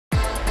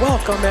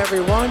Welcome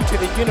everyone to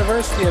the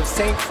University of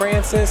St.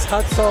 Francis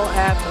Hutzell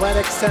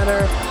Athletic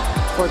Center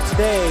for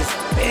today's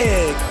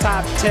big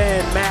top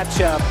 10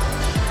 matchup.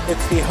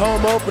 It's the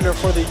home opener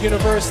for the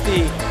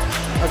University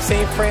of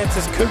St.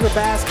 Francis Cougar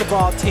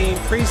basketball team,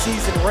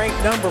 preseason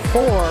ranked number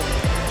 4,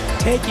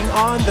 taking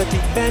on the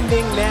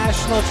defending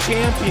national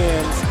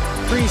champions,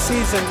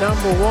 preseason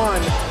number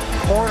 1,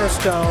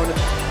 Cornerstone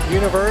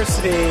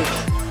University.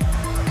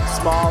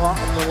 Small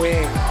on the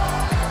wing.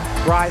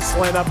 Bryce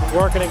Lienhoop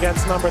working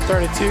against number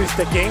 32,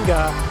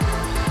 Staginga.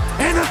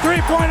 And the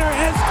three-pointer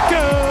is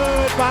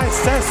good by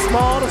Seth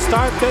Small to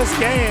start this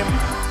game.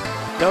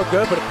 No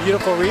good, but a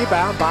beautiful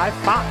rebound by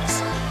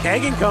Fox.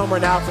 Kagan Comer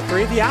now for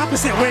 3, the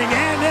opposite wing,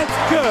 and it's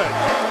good.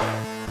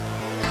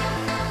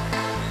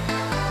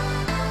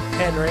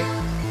 Henry.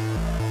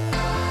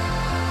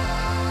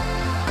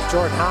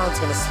 Jordan Hahn's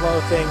going to slow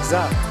things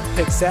up.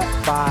 Pick set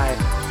by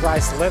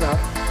Bryce Lienhoop.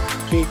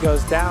 Feed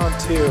goes down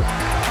to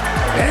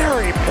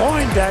Barry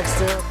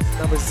Poindexter,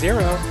 number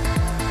 0.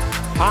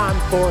 Hahn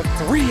for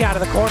 3 out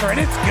of the corner, and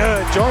it's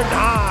good. Jordan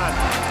Hahn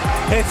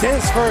hits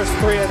his first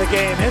 3 of the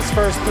game, his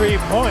first 3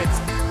 points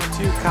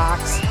to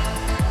Cougs.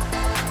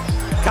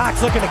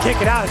 Cougs looking to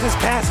kick it out as this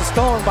pass is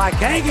stolen by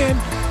Kagan.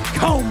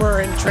 Comer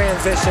in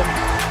transition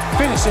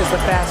finishes the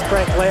fast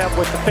break layup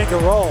with the finger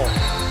roll.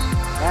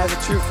 As a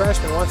true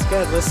freshman, once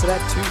again listed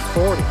at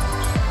 240.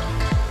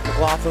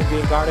 McLaughlin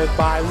being guarded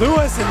by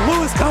Lewis, and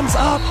Lewis comes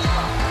up.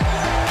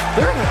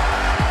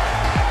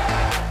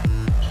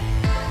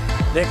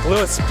 Nick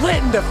Lewis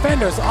splitting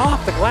defenders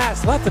off the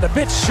glass, left it a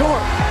bit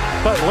short,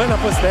 but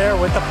Lienhoop was there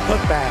with the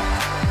putback.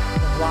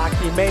 The block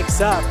he makes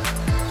up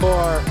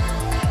for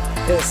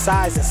his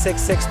size at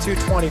 6'6",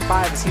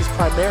 225, as he's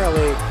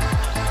primarily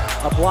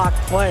a block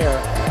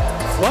player.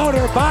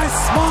 Floater by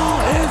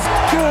Small is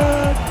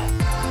good.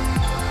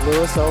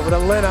 Lewis over to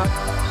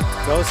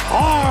Lienhoop, goes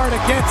hard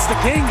against the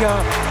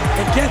Staginga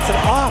and gets it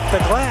off the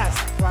glass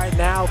right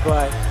now,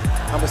 but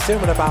I'm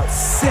assuming about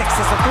 6 as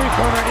the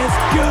three-pointer is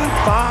good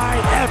by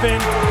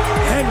Evan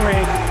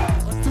Henry.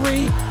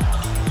 3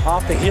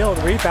 off the heel,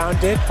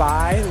 rebounded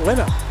by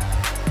Lienhoop.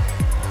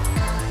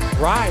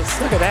 Rice,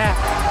 look at that,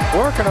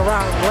 working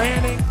around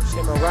Lanning, push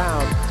him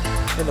around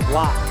in the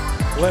block.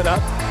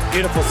 Lienhoop,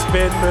 beautiful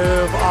spin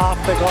move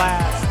off the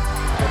glass,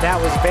 and that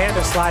was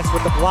Vanderslice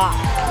with the block.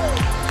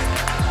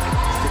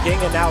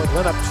 Staginga now with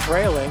Lienhoop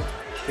trailing,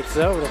 gets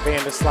it over to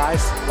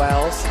Vanderslice.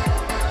 Wells.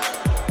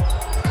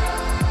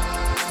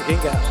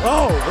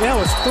 Oh, that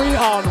was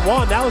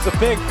 3-on-1. That was a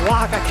big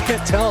block. I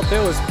can't tell if it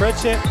was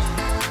Pritchett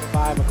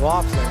by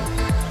McLaughlin.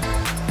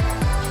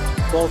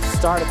 Both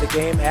started the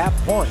game at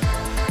point.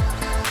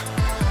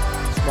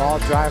 Small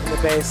driving the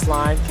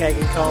baseline.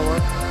 Kagan Comer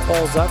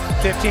pulls up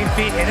 15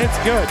 feet, and it's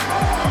good.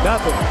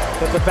 Nothing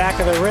but the back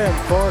of the rim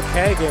for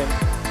Kagan.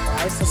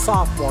 Bryce, a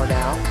sophomore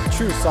now,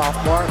 true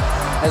sophomore,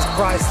 as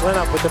Bryce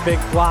Lienhoop with the big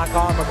block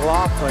on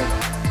McLaughlin.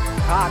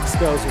 Cox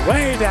goes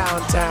way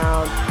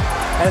downtown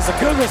as the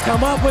Cougars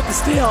come up with the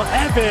steal.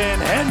 Evan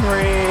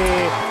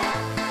Henry.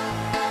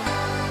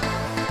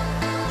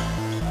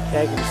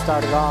 Kagan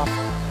started off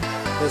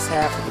this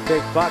half with the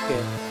big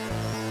bucket.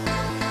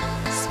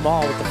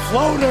 Small with the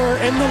floater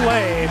in the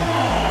lane.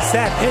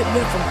 Seth hitting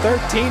it from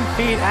 13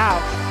 feet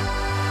out.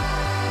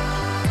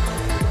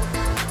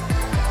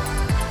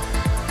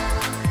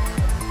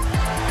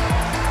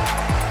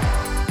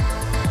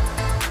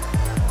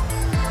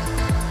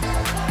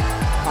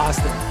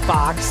 Austin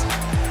Fox.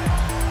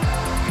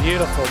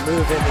 Beautiful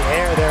move in the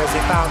air there as he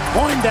found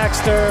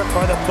Poindexter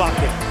for the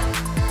bucket.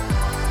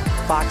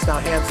 Fox now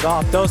hands it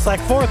off.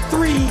 Doslak for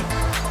 3.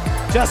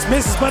 Just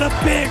misses, but a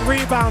big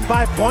rebound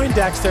by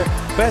Poindexter.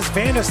 Best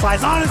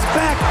Vanderslice on his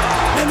back,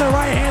 and the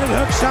right-handed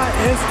hook shot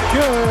is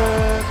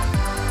good.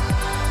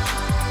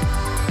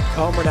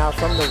 Comer now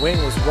from the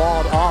wing was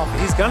walled off.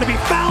 He's going to be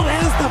fouled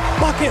as the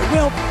bucket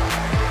will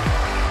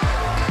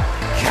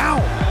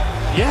count.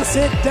 Yes,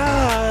 it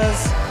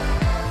does.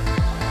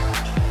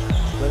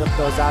 Lienhoop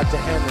goes out to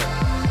Henry.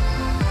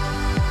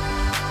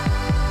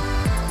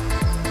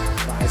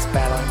 Bryce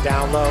battling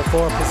down low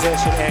for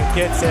position and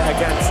gets it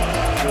against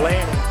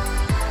Lanning.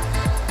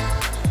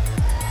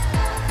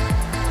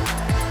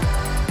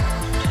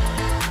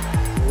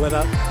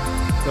 Lienhoop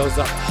goes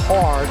up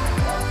hard.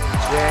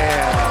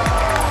 Jam.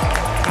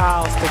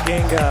 Kyle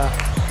Staginga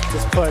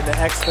just putting an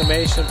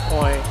exclamation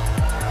point.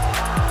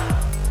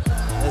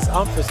 As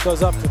Umphris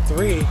goes up for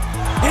 3.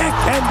 And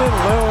Kendon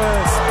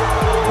Lewis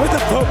with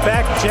a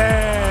putback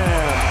jam.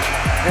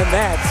 And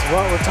that's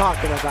what we're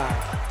talking about.